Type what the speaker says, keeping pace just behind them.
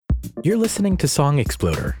You're listening to Song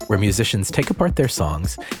Exploder, where musicians take apart their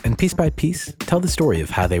songs and piece by piece tell the story of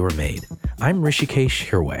how they were made. I'm Rishikesh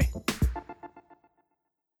Hirway.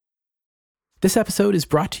 This episode is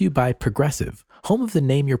brought to you by Progressive, home of the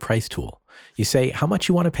Name Your Price tool. You say how much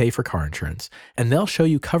you want to pay for car insurance, and they'll show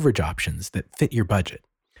you coverage options that fit your budget.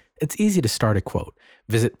 It's easy to start a quote.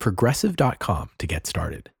 Visit progressive.com to get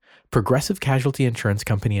started. Progressive Casualty Insurance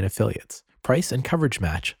Company and Affiliates. Price and coverage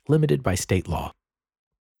match limited by state law.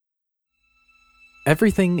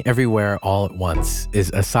 Everything Everywhere All at Once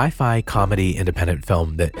is a sci-fi comedy independent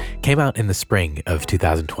film that came out in the spring of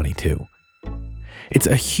 2022. It's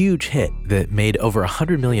a huge hit that made over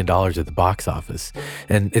 $100 million at the box office,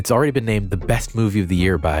 and it's already been named the best movie of the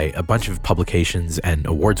year by a bunch of publications and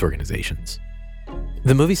awards organizations.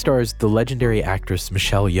 The movie stars the legendary actress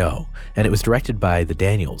Michelle Yeoh, and it was directed by the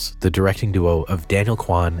Daniels, the directing duo of Daniel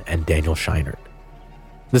Kwan and Daniel Scheinert.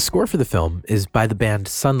 The score for the film is by the band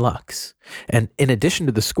Son Lux, and in addition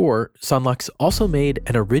to the score, Son Lux also made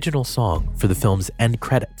an original song for the film's end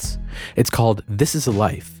credits. It's called This Is a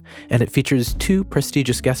Life, and it features two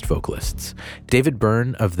prestigious guest vocalists, David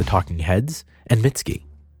Byrne of the Talking Heads and Mitski.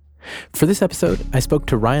 For this episode, I spoke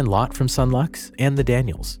to Ryan Lott from Son Lux and the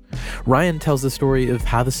Daniels. Ryan tells the story of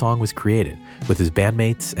how the song was created, with his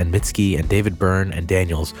bandmates and Mitski and David Byrne and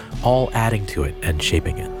Daniels all adding to it and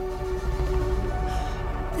shaping it.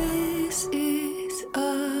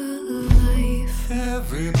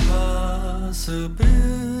 Every possibility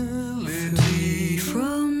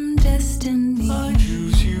from destiny. I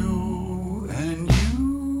choose you and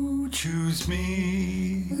you choose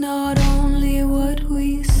me. Not only what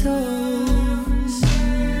we sow,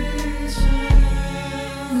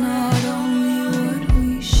 not only what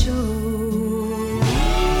we show.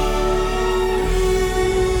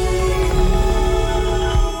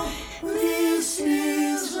 This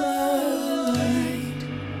is light.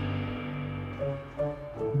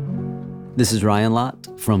 This is Ryan Lott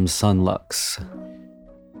from Son Lux.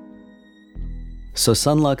 So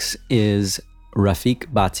Son Lux is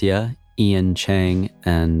Rafik Bhatia, Ian Chang,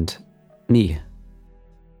 and me.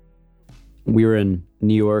 We were in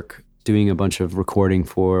New York doing a bunch of recording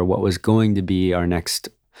for what was going to be our next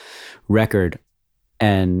record.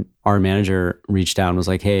 And our manager reached out and was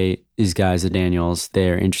like, hey, these guys, the Daniels,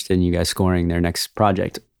 they're interested in you guys scoring their next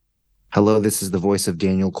project. Hello, this is the voice of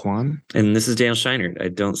Daniel Kwan. And this is Daniel Scheinert. I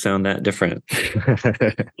don't sound that different.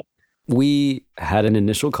 We had an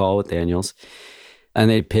initial call with Daniels, and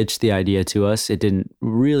they pitched the idea to us. It didn't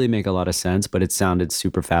really make a lot of sense, but it sounded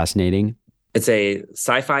super fascinating. It's a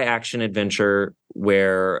sci-fi action adventure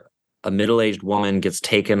where a middle-aged woman gets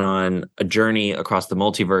taken on a journey across the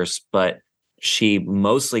multiverse, but she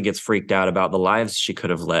mostly gets freaked out about the lives she could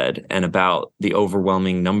have led and about the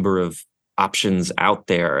overwhelming number of options out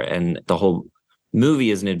there. And the whole movie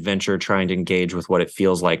is an adventure trying to engage with what it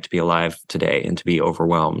feels like to be alive today and to be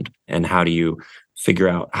overwhelmed. And how do you figure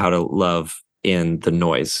out how to love in the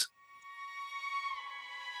noise?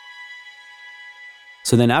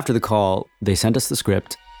 So then after the call, they sent us the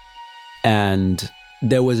script, and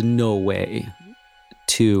there was no way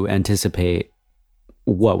to anticipate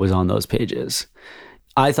what was on those pages.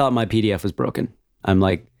 I thought my PDF was broken. I'm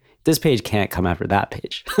like, this page can't come after that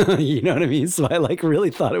page. You know what I mean? So I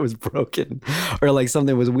really thought it was broken or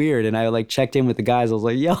something was weird. And I checked in with the guys. I was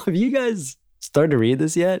like, yo, have you guys started to read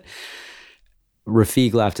this yet?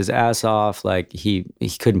 Rafik laughed his ass off. He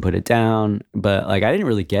couldn't put it down. But I didn't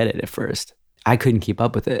really get it at first. I couldn't keep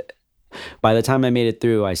up with it. By the time I made it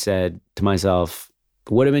through, I said to myself,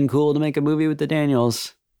 would have been cool to make a movie with the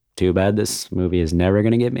Daniels. Too bad this movie is never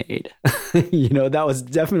going to get made. That was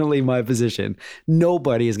definitely my position.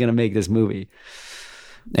 Nobody is going to make this movie.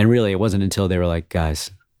 And really, it wasn't until they were like,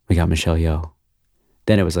 guys, we got Michelle Yeoh.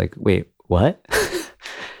 Then it was like, wait, what?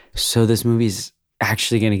 So this movie's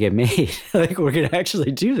actually going to get made. We're going to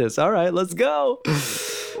actually do this. All right, let's go.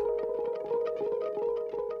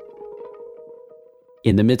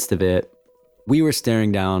 In the midst of it, we were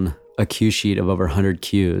staring down a cue sheet of over 100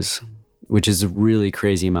 cues, which is a really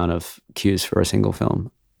crazy amount of cues for a single film.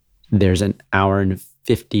 There's an hour and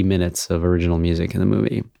 50 minutes of original music in the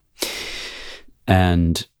movie.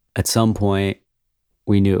 And at some point,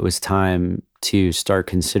 we knew it was time to start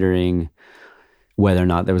considering whether or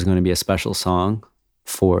not there was going to be a special song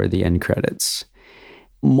for the end credits.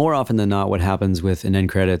 More often than not, what happens with an end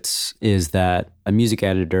credits is that a music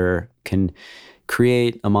editor can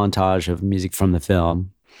create a montage of music from the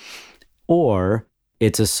film, or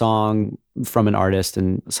it's a song from an artist,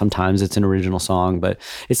 and sometimes it's an original song, but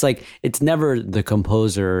it's never the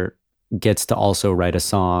composer gets to also write a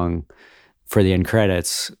song for the end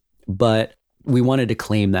credits. But we wanted to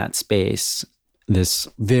claim that space this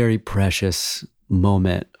very precious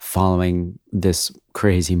moment following this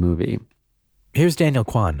crazy movie. Here's Daniel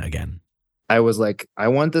Kwan again. I was like, I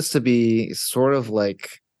want this to be sort of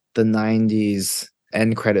like the 90s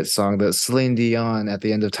end credit song, the Celine Dion at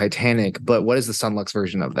the end of Titanic. But what is the Sunlux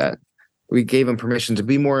version of that? We gave him permission to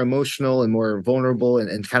be more emotional and more vulnerable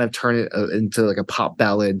and kind of turn it into like a pop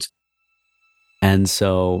ballad. And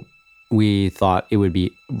so we thought it would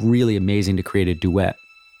be really amazing to create a duet.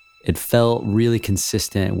 It felt really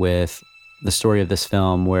consistent with the story of this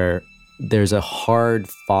film, where there's a hard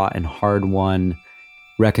fought and hard won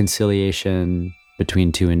reconciliation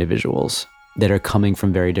between two individuals that are coming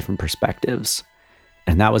from very different perspectives.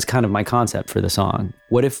 And that was kind of my concept for the song.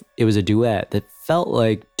 What if it was a duet that felt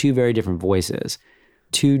like two very different voices,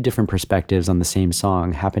 two different perspectives on the same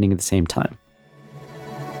song happening at the same time?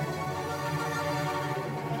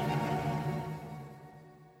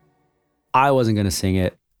 I wasn't going to sing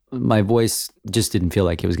it. My voice just didn't feel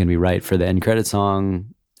like it was going to be right for the end credit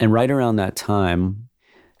song. And right around that time,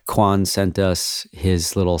 Kwan sent us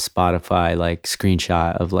his little Spotify like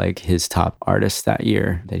screenshot of like his top artists that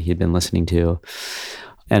year that he had been listening to.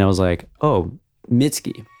 And I was like, oh,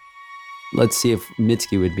 Mitski. Let's see if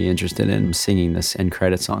Mitski would be interested in singing this end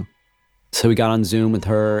credit song. So we got on Zoom with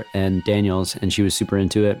her and Daniels, and she was super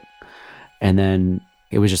into it. And then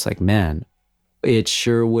it was just like, man, it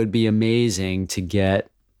sure would be amazing to get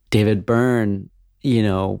David Byrne. You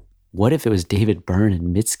know, what if it was David Byrne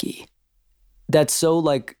and Mitski? That's so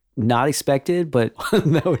like not expected, but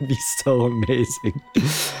that would be so amazing.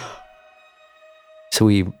 So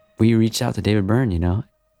we reached out to David Byrne, you know.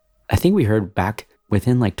 I think we heard back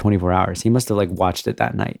within like 24 hours. He must have like watched it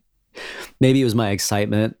that night. Maybe it was my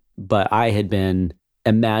excitement, but I had been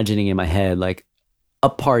imagining in my head like a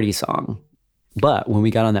party song. But when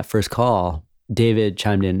we got on that first call, David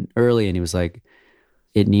chimed in early and he was like,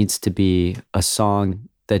 it needs to be a song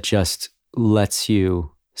that just lets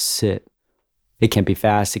you sit. It can't be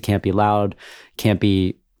fast. It can't be loud. It can't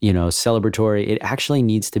be, you know, celebratory. It actually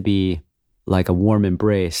needs to be like a warm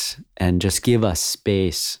embrace and just give us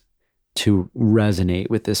space to resonate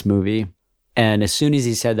with this movie. And as soon as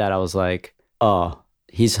he said that, I was like, oh,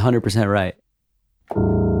 he's 100% right.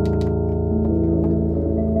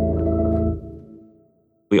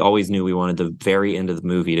 We always knew we wanted the very end of the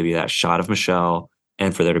movie to be that shot of Michelle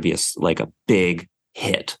and for there to be a big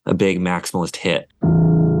hit, a big maximalist hit.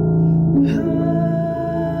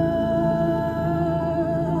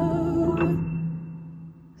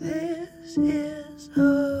 This is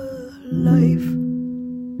a life.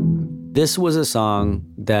 This was a song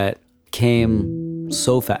that came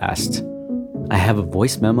so fast. I have a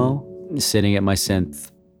voice memo sitting at my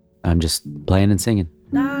synth. I'm just playing and singing.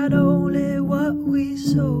 Not only what we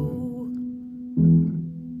sow,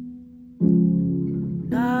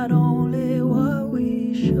 not only what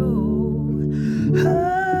we show.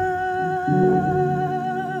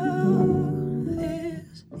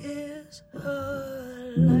 This is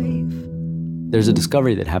a life. There's a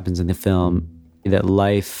discovery that happens in the film that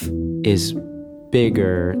life is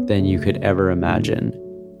bigger than you could ever imagine.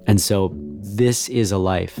 And so this is a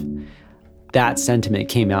life. That sentiment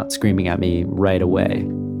came out screaming at me right away.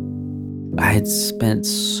 I had spent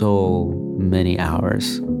so many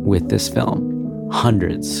hours with this film,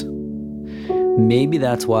 hundreds. Maybe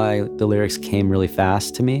that's why the lyrics came really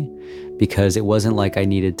fast to me, because it wasn't like I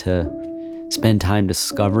needed to spend time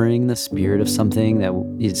discovering the spirit of something that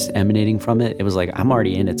is emanating from it. It was like, I'm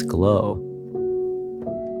already in its glow.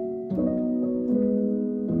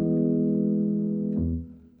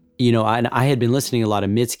 You know, I had been listening a lot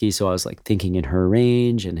of Mitski, so I was like thinking in her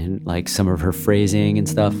range and in like some of her phrasing and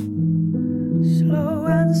stuff. Slow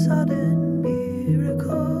and sudden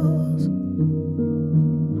miracles.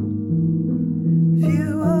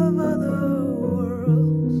 View of other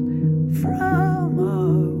worlds from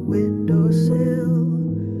our windowsill.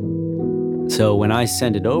 So when I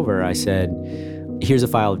sent it over, I said, here's a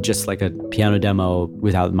file of just like a piano demo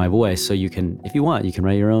without my voice. So you can, if you want, you can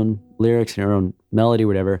write your own lyrics and your own melody,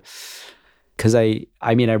 whatever. Because I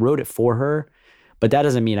wrote it for her, but that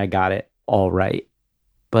doesn't mean I got it all right.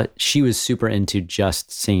 But she was super into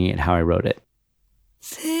just singing it how I wrote it.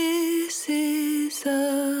 This is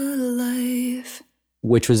a life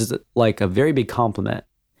Which was like a very big compliment.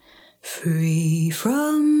 free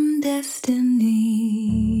from destiny.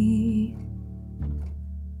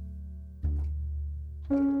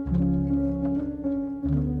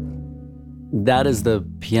 That is the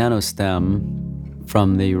piano stem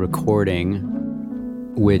from the recording,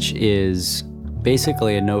 which is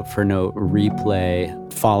basically a note-for-note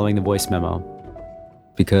replay following the voice memo.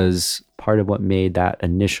 Because part of what made that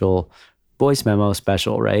initial voice memo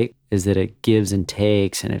special, right? Is that it gives and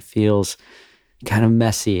takes and it feels kind of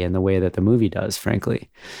messy in the way that the movie does, frankly.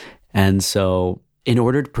 And so in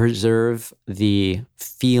order to preserve the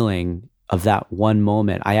feeling of that one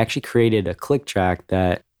moment, I actually created a click track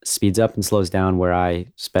that speeds up and slows down where I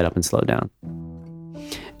sped up and slowed down.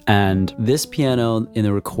 And this piano in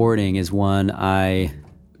the recording is one I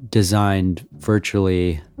designed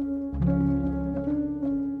virtually.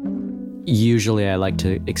 Usually I like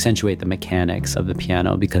to accentuate the mechanics of the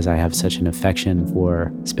piano because I have such an affection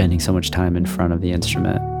for spending so much time in front of the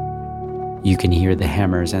instrument. You can hear the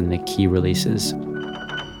hammers and the key releases.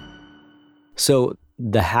 So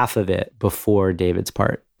the half of it before David's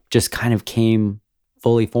part just kind of came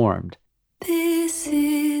fully formed. This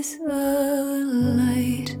is a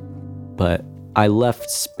light But I left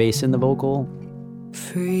space in the vocal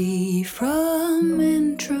free from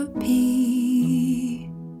entropy.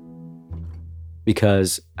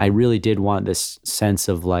 because I really did want this sense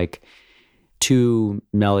of like two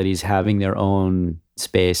melodies having their own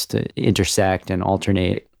space to intersect and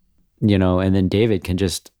alternate, and then David can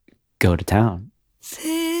just go to town.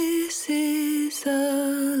 This is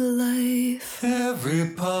a life Every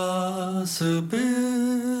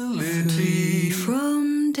possibility.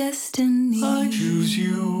 from destiny. I choose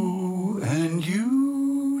you and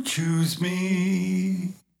you choose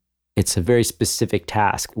me. It's a very specific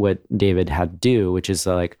task what David had to do, which is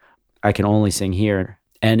like, I can only sing here.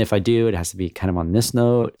 And if I do, it has to be kind of on this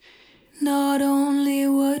note. Not only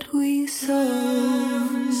what we sow.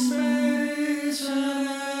 Space and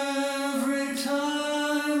every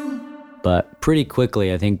time. But pretty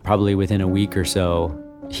quickly, I think probably within a week or so,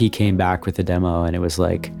 he came back with the demo and it was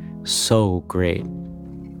like so great.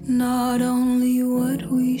 Not only what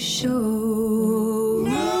we show.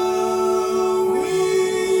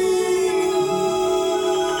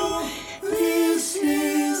 This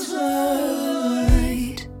is a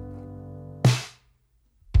light.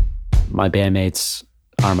 My bandmates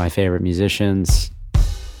are my favorite musicians.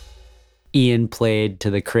 Ian played to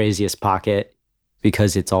the craziest pocket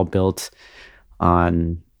because it's all built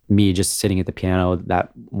on me just sitting at the piano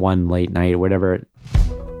that one late night or whatever.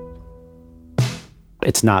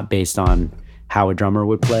 It's not based on how a drummer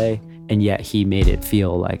would play, and yet he made it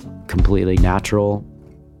feel like completely natural.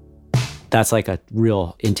 That's like a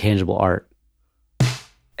real intangible art.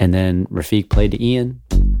 And then Rafiq played to Ian.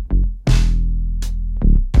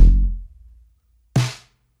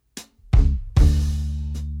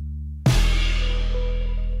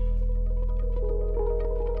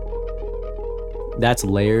 That's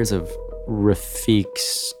layers of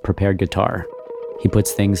Rafiq's prepared guitar. He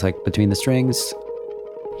puts things like between the strings.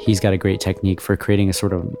 He's got a great technique for creating a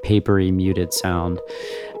sort of papery, muted sound.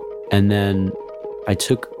 And then I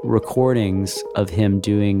took recordings of him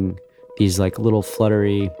doing these like little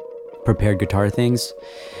fluttery prepared guitar things.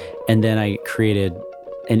 And then I created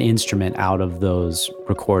an instrument out of those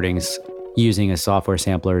recordings using a software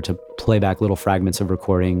sampler to play back little fragments of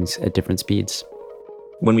recordings at different speeds.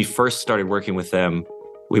 When we first started working with them,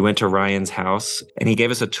 we went to Ryan's house and he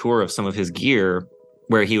gave us a tour of some of his gear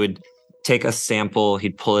where he would take a sample,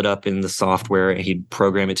 he'd pull it up in the software and he'd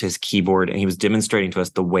program it to his keyboard. And he was demonstrating to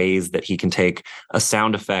us the ways that he can take a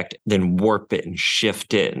sound effect, then warp it and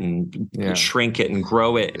shift it and shrink it and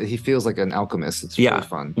grow it. He feels like an alchemist. It's really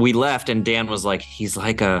fun. We left and Dan was like, he's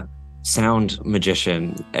like a sound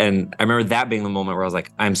magician. And I remember that being the moment where I was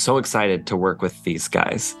like, I'm so excited to work with these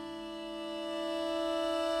guys.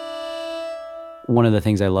 One of the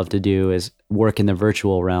things I love to do is work in the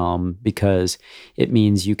virtual realm because it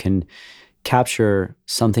means you can capture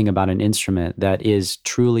something about an instrument that is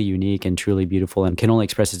truly unique and truly beautiful and can only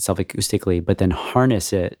express itself acoustically, but then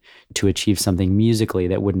harness it to achieve something musically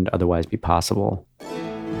that wouldn't otherwise be possible.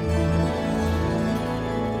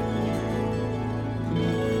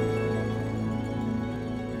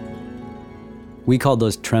 We call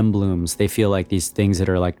those tremblooms. They feel like these things that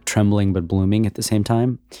are like trembling but blooming at the same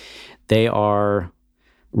time. They are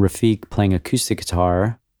Rafiq playing acoustic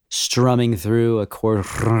guitar, strumming through a chord,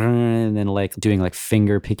 and then like doing like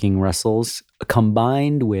finger picking rustles,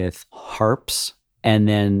 combined with harps. And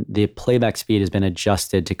then the playback speed has been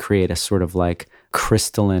adjusted to create a sort of like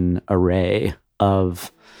crystalline array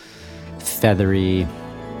of feathery,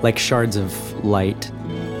 like shards of light.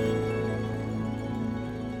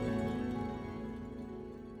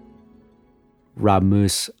 Rob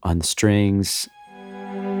Moose on the strings.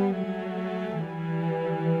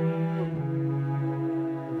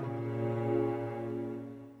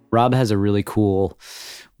 Rob has a really cool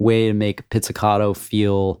way to make pizzicato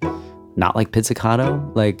feel not like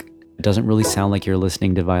pizzicato. Like, it doesn't really sound like you're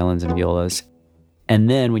listening to violins and violas. And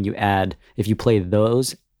then when you add, if you play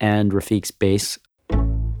those and Rafiq's bass.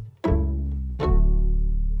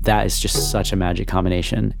 That is just such a magic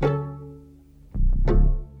combination.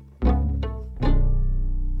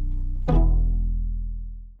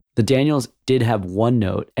 The Daniels did have one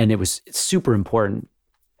note, and it's super important.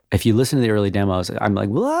 If you listen to the early demos, I'm like,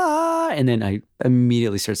 "Wah!" And then I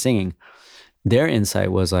immediately start singing. Their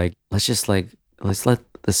insight was like, let's let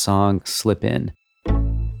the song slip in.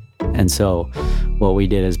 And so what we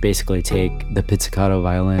did is basically take the pizzicato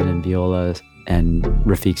violin and viola and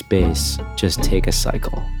Rafiq's bass, just take a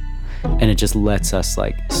cycle. And it just lets us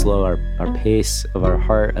like slow our pace of our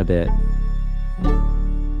heart a bit.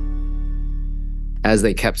 As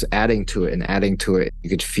they kept adding to it, you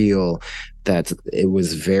could feel that it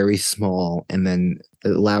was very small, and then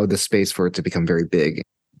it allowed the space for it to become very big.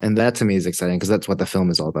 And that to me is exciting because that's what the film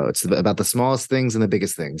is all about. It's about the smallest things and the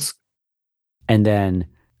biggest things. And then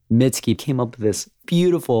Mitski came up with this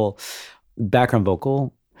beautiful background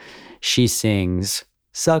vocal. She sings,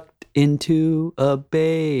 "Sucked into a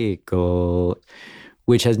bagel,"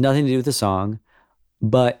 which has nothing to do with the song,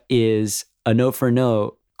 but is a note for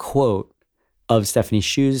note quote of Stephanie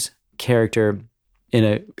Hsu's character in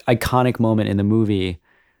an iconic moment in the movie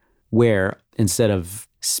where instead of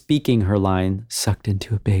speaking her line, "sucked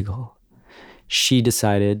into a bagel," she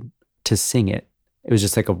decided to sing it. It was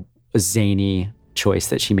just like a zany choice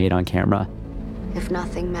that she made on camera. If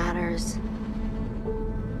nothing matters,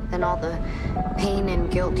 then all the pain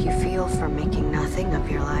and guilt you feel for making nothing of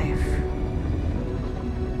your life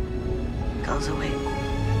goes away.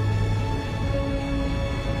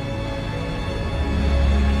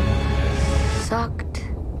 Sucked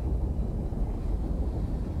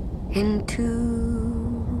into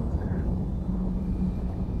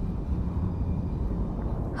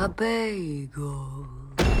a bagel.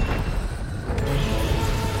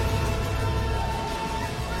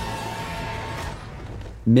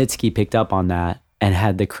 Mitski picked up on that and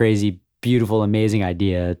had the crazy, beautiful, amazing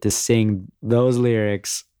idea to sing those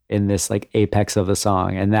lyrics in this like apex of the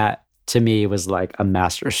song. And that to me was like a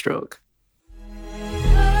masterstroke.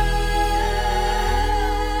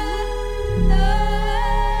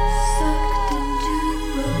 Sucked into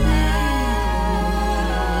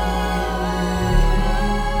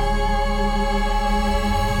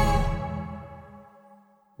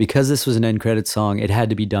a Because this was an end credit song, it had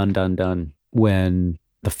to be done when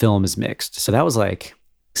the film is mixed. So that was like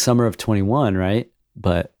summer of 21, right?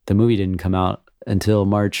 But the movie didn't come out until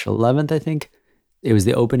March 11th, I think. It was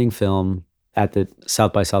the opening film at the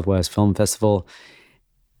South by Southwest Film Festival.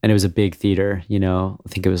 And it was a big theater, you know, I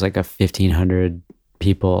think it was like a 1,500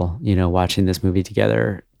 people, you know, watching this movie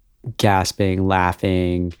together, gasping,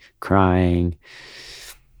 laughing, crying.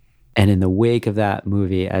 And in the wake of that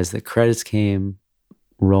movie, as the credits came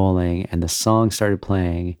rolling and the song started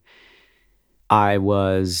playing, I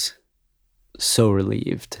was so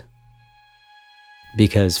relieved.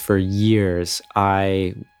 Because for years,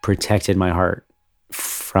 I protected my heart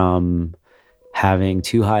from having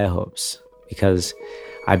too high hopes because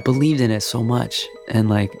I believed in it so much. And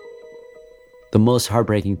like the most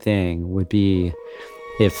heartbreaking thing would be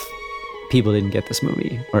if people didn't get this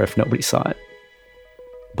movie or if nobody saw it.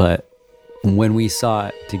 But when we saw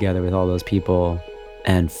it together with all those people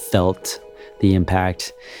and felt the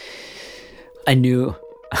impact, I knew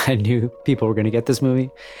people were going to get this movie,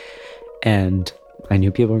 and I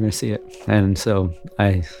knew people were going to see it. And so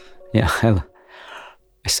I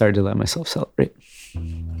started to let myself celebrate.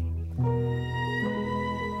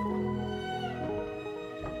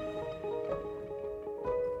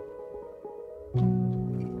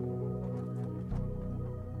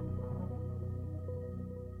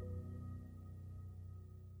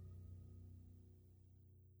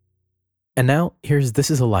 And now, here's This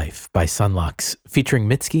Is a Life by Sun Lux, featuring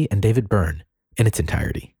Mitski and David Byrne in its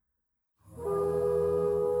entirety.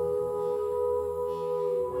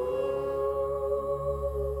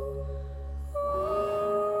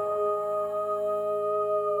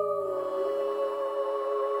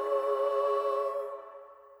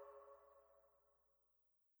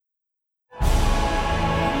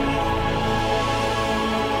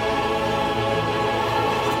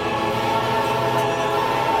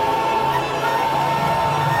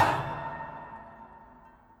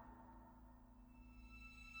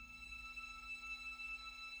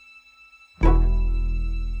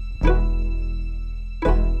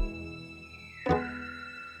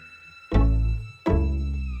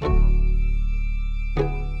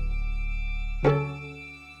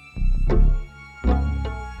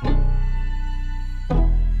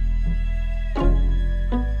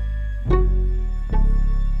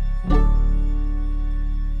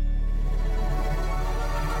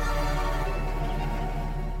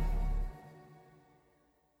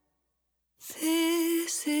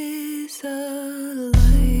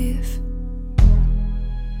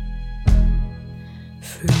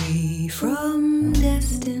 from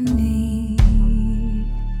destiny.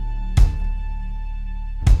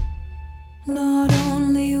 Not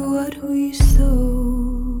only what we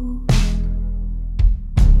sow,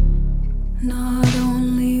 not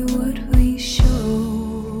only what we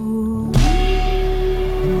show.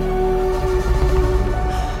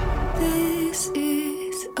 This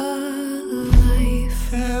is a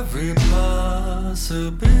life Every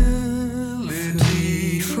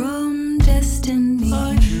possibility. from destiny.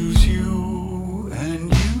 I choose you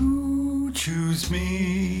and you choose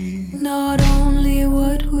me. Not only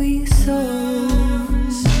what we sow,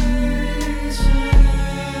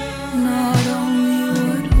 not only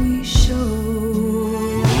what we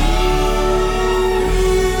show.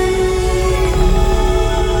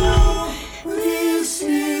 This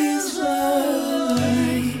is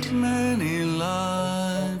light, Many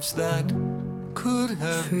lives that could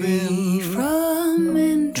have free been from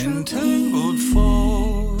entropy. entangled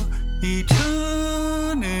for eternity.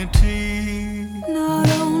 Not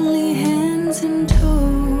only hands and toes,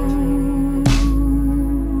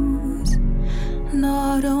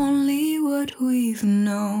 not only what we've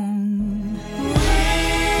known. We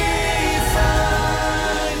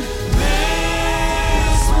find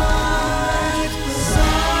this light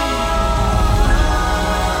somehow.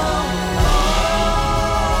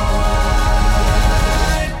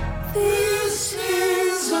 This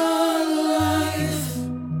is our life,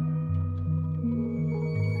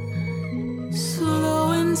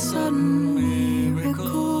 slow and sudden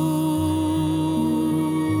miracles,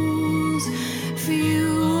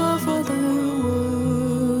 view of other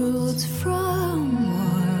worlds from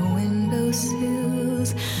our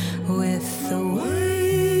windowsills, with the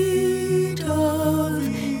weight of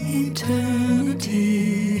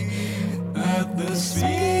eternity At the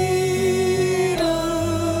speed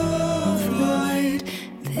of light.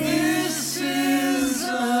 this is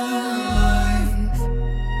our life.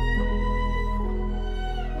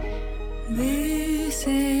 This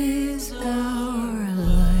is our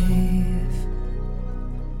life.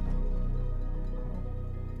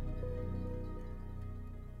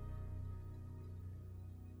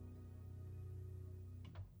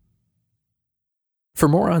 For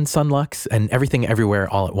more on Sunlux and Everything Everywhere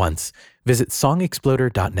All at Once, visit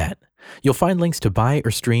songexploder.net. You'll find links to buy or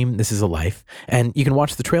stream This Is a Life, and you can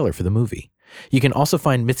watch the trailer for the movie. You can also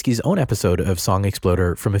find Mitski's own episode of Song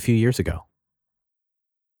Exploder from a few years ago.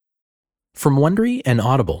 From Wondery and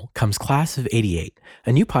Audible comes Class of '88,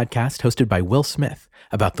 a new podcast hosted by Will Smith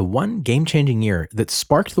about the one game-changing year that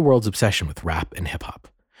sparked the world's obsession with rap and hip-hop.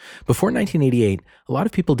 Before 1988, a lot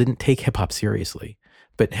of people didn't take hip-hop seriously,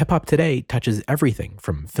 but hip-hop today touches everything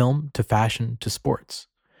from film to fashion to sports.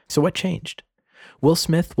 So what changed? Will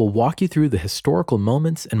Smith will walk you through the historical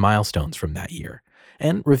moments and milestones from that year,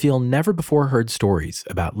 and reveal never-before-heard stories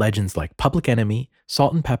about legends like Public Enemy,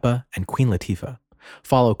 Salt and Peppa, and Queen Latifah.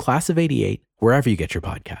 Follow Class of '88 wherever you get your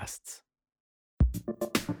podcasts.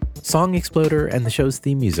 Song Exploder and the show's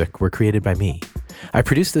theme music were created by me. I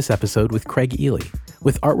produced this episode with Craig Ely,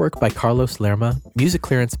 with artwork by Carlos Lerma, music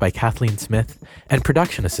clearance by Kathleen Smith, and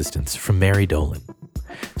production assistance from Mary Dolan.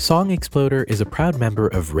 Song Exploder is a proud member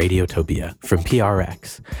of Radiotopia from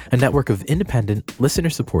PRX, a network of independent,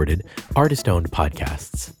 listener-supported, artist-owned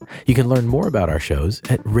podcasts. You can learn more about our shows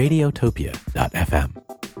at radiotopia.fm.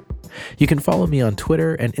 You can follow me on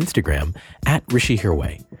Twitter and Instagram at Rishi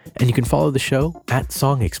Hirway, and you can follow the show at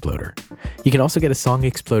Song Exploder. You can also get a Song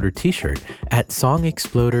Exploder t-shirt at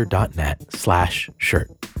songexploder.net/shirt.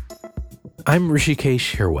 I'm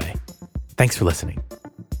Rishikesh Hirway. Thanks for listening.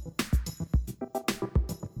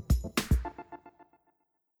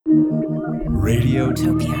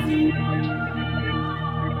 Radiotopia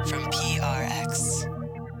from PRX.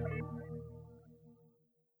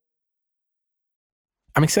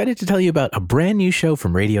 I'm excited to tell you about a brand new show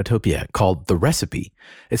from Radiotopia called The Recipe.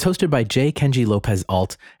 It's hosted by J. Kenji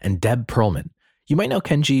Lopez-Alt and Deb Perlman. You might know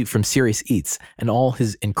Kenji from Serious Eats and all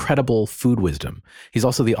his incredible food wisdom. He's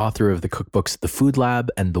also the author of the cookbooks The Food Lab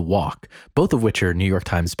and The Walk, both of which are New York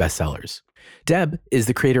Times bestsellers. Deb is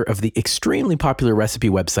the creator of the extremely popular recipe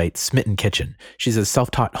website Smitten Kitchen. She's a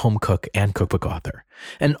self-taught home cook and cookbook author.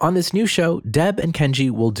 And on this new show, Deb and Kenji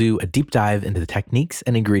will do a deep dive into the techniques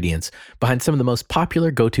and ingredients behind some of the most popular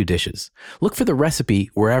go-to dishes. Look for The Recipe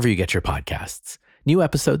wherever you get your podcasts. New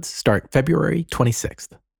episodes start February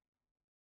 26th.